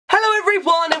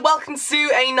everyone and welcome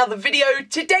to another video.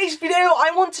 Today's video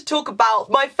I want to talk about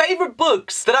my favourite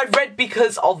books that I've read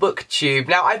because of Booktube.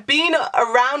 Now I've been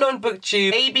around on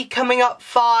Booktube, maybe coming up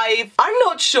 5, I'm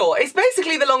not sure. It's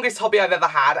basically the longest hobby I've ever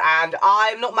had and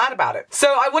I'm not mad about it. So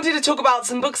I wanted to talk about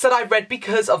some books that I've read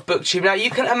because of Booktube. Now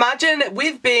you can imagine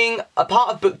with being a part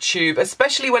of Booktube,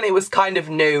 especially when it was kind of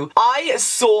new, I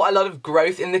saw a lot of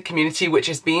growth in the community which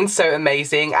has been so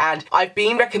amazing, and I've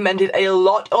been recommended a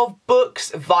lot of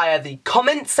books via the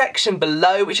comment section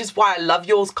below, which is why I love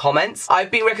yours comments. I've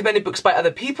been recommended books by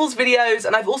other people's videos,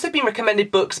 and I've also been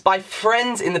recommended books by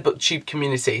friends in the Booktube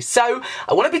community. So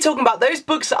I want to be talking about those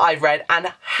books that I've read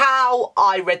and how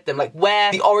I read them, like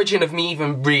where the origin of me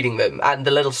even reading them and the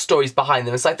little stories behind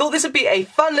them. So I thought this would be a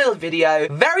fun little video,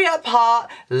 very apart,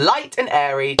 light and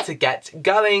airy to get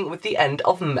going with the end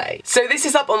of May. So this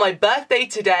is up on my birthday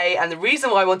today, and the reason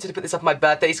why I wanted to put this up on my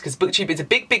birthday is because Booktube is a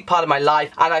big part of my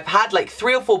life, and I've had like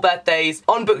 3 or 4 birthdays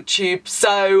on Booktube,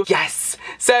 so yes.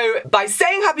 So by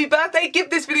saying happy birthday, give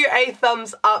this video a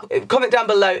thumbs up, comment down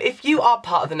below if you are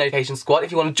part of the notification squad,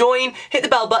 if you want to join, hit the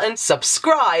bell button,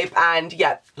 subscribe, and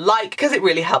yeah, like, because it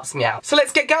really helps me out. So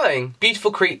let's get going.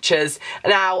 Beautiful Creatures.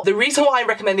 Now, the reason why I'm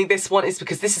recommending this one is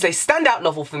because this is a standout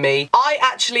novel for me. I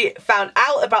actually found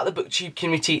out about the Booktube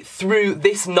community through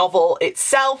this novel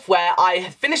itself, where I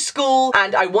had finished school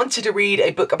and I wanted to read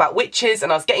a book about witches,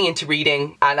 and I was getting into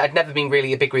reading, and I'd never been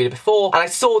really a big reader before, and I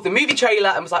saw the movie trailer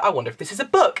and was like, I wonder if this is a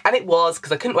book, and it was,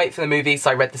 because I couldn't wait for the movie, so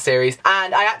I read the series,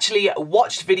 and I actually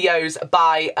watched videos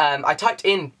by, I typed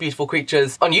in Beautiful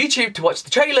Creatures on YouTube to watch the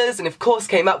trailers, and of course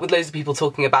came up with loads of people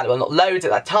talking about it. Well, not loads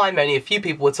at that time, only a few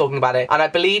people were talking about it, and I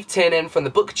believe Tiernan from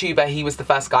the Booktuber, he was the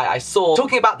first guy I saw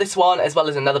talking about this one, as well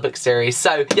as another book series.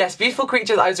 So yes, Beautiful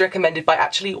Creatures I was recommended by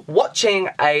actually watching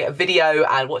a video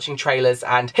and watching trailers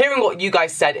and hearing what you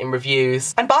guys said in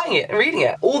reviews and buying it and reading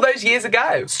it all those years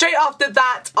ago. Straight after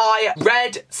that, I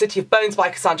read City of Bones by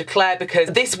Cassandra Clare because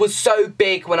this was so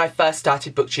big when I first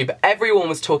started Booktube. Everyone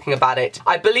was talking about it.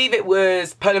 I believe it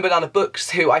was Polar Banana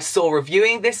Books who I saw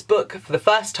reviewing this book for the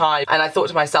first time, and I thought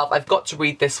to myself, I've got to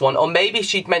read this one. Or maybe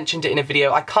she'd mentioned it in a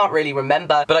video, I can't really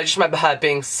remember, but I just remember her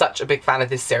being such a big fan of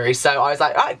this series. So I was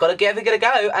like, alright, gotta give it a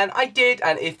go, and I did.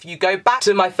 And if you go back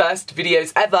to my first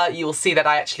videos ever, you will see that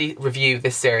I actually review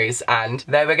this series, and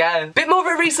there we go. Bit more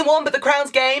of a recent one, but The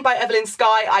Crown's Game by Evelyn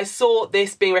Skye. I saw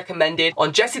this being recommended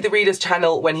on Jesse the Reader's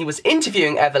channel when he was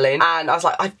interviewing Evelyn, and I was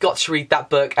like, I've got to read that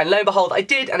book, and lo and behold, I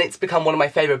did, and it's become one of my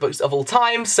favourite books of all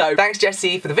time, so thanks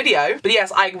Jesse for the video. But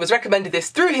yes, I was recommended this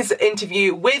through his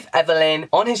interview with Evelyn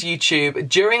on his YouTube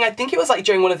during, I think it was like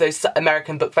during one of those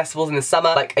American book festivals in the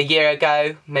summer, like a year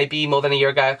ago, maybe more than a year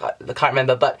ago, I can't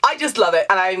remember, but I just love it,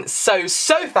 and I'm so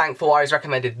thankful I was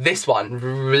recommended this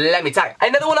one, let me tell you.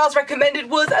 Another one I was recommended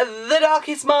was The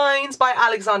Darkest Minds by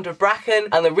Alexandra Bracken,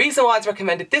 and the reason why I was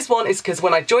recommended this one is because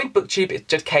when I joined Booktube, it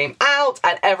just came out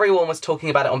and everyone was talking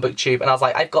about it on Booktube, and I was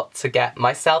like, I've got to get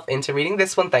myself into reading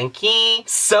this one, thank you.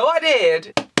 So I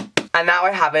did. And now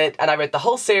I have it, and I read the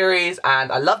whole series,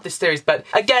 and I love this series. But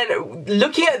again,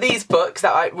 looking at these books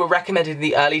that were recommended in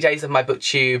the early days of my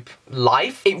Booktube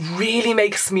life, it really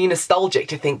makes me nostalgic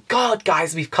to think, God,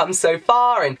 guys, we've come so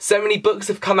far, and so many books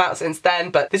have come out since then.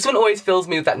 But this one always fills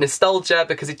me with that nostalgia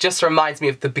because it just reminds me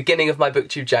of the beginning of my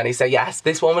Booktube journey. So yes,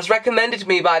 this one was recommended to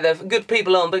me by the good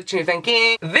people on Booktube, thank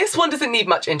you. This one doesn't need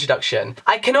much introduction.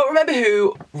 I cannot remember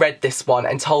who read this one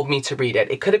and told me to read it.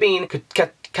 It could have been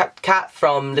Cat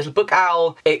from Little Book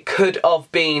Owl, it could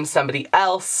have been somebody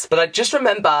else, but I just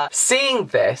remember seeing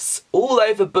this all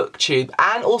over Booktube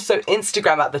and also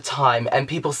Instagram at the time, and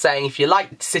people saying, if you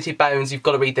like City of Bones, you've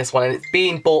got to read this one, and it's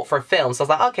being bought for a film. So I was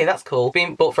like, okay, that's cool.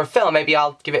 Being bought for a film, maybe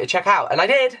I'll give it a check out, and I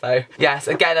did. So yes,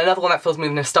 again, another one that fills me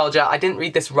with nostalgia. I didn't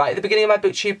read this right at the beginning of my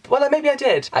Booktube, well, maybe I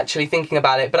did, actually thinking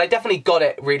about it, but I definitely got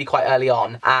it really quite early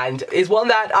on, and is one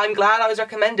that I'm glad I was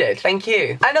recommended. Thank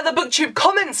you. Another Booktube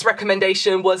comments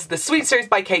recommendation was The Sweet Series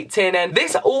by Kate Tiernan.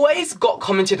 This always got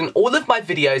commented in all of my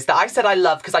videos that I said I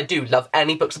love, because I do love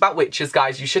any books about witches,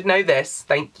 guys. You should know this.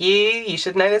 Thank you. You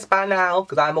should know this by now,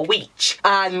 because I'm a witch.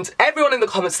 And everyone in the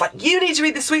comments like, you need to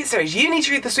read The Sweet Series. You need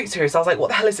to read The Sweet Series. I was like, what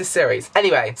the hell is this series?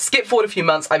 Anyway, skip forward a few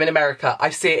months. I'm in America.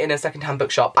 I see it in a secondhand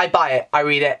bookshop. I buy it. I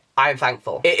read it. I am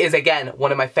thankful. It is, again,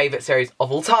 one of my favourite series of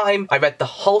all time. I read the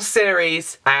whole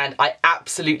series, and I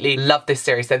absolutely love this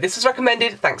series. So this was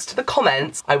recommended thanks to the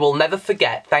comments. I will never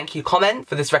forget. Thank you, comment,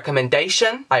 for this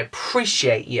recommendation. I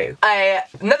appreciate you.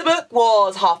 Another book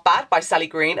was Half Bad by Sally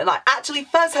Green, and I actually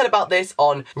first heard about this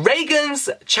on Reagan's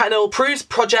channel, Prue's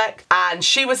Project, and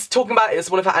she was talking about it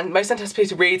as one of her most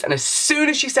anticipated reads, and as soon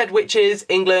as she said witches,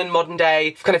 England, modern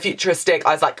day, kind of futuristic,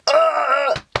 I was like,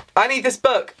 ugh! I need this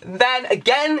book. Then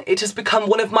again, it has become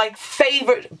one of my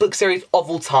favourite book series of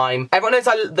all time. Everyone knows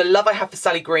the love I have for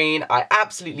Sally Green. I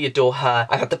absolutely adore her.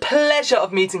 I've had the pleasure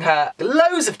of meeting her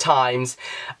loads of times,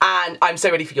 and I'm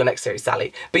so ready for your next series,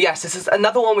 Sally. But yes, this is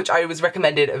another one which I was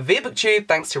recommended via Booktube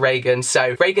thanks to Reagan.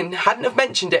 So Reagan hadn't have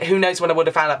mentioned it, who knows when I would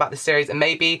have found out about this series, and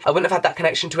maybe I wouldn't have had that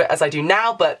connection to it as I do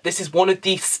now, but this is one of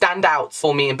the standouts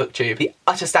for me in Booktube. The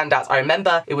utter standouts. I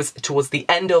remember it was towards the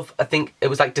end of, I think it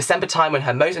was like December time, when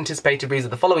her most anticipated Reads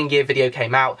of the Following Year video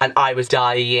came out, and I was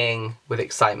dying with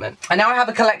excitement. And now I have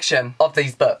a collection of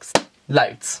these books.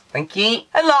 Loads. Thank you.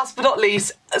 And last but not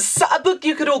least, a book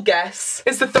you could all guess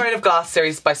is the Throne of Glass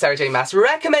series by Sarah J Maas,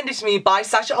 recommended to me by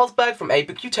Sasha Alsberg from A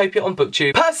Book Utopia on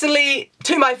Booktube. Personally,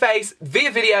 to my face,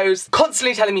 via videos,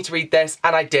 constantly telling me to read this,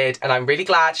 and I did, and I'm really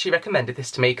glad she recommended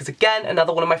this to me, because again,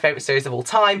 another one of my favourite series of all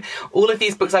time. All of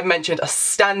these books I've mentioned are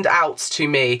standouts to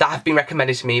me that have been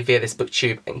recommended to me via this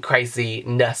Booktube and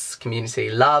craziness community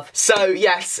love. So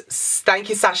yes, thank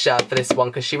you Sasha for this one,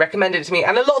 because she recommended it to me,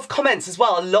 and a lot of comments as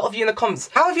well, a lot of you in the comments.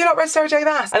 How have you not read Sarah J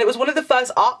Maas? And it was one of the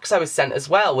first arcs I was sent as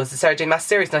well, was the Sarah J Maas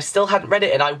series, and I still hadn't read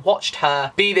it, and I watched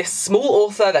her be this small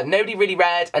author that nobody really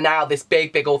read, and now this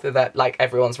big author that like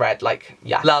everyone's read. Like,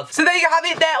 yeah, love. So there you have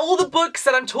it. They're all the books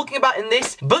that I'm talking about in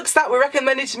this books that were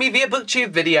recommended to me via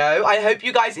Booktube video. I hope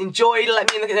you guys enjoyed.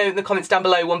 Let me know in the comments down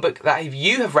below one book that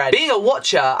you have read. Being a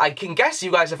watcher, I can guess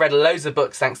you guys have read loads of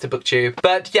books thanks to Booktube,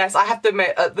 but yes, I have to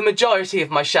admit the majority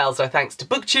of my shelves are thanks to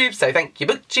Booktube, so thank you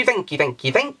Booktube, thank you, thank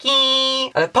you, thank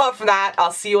you. And apart from that,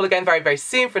 I'll see you all again very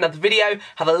soon for another video.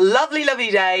 Have a lovely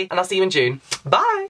day, and I'll see you in June. Bye!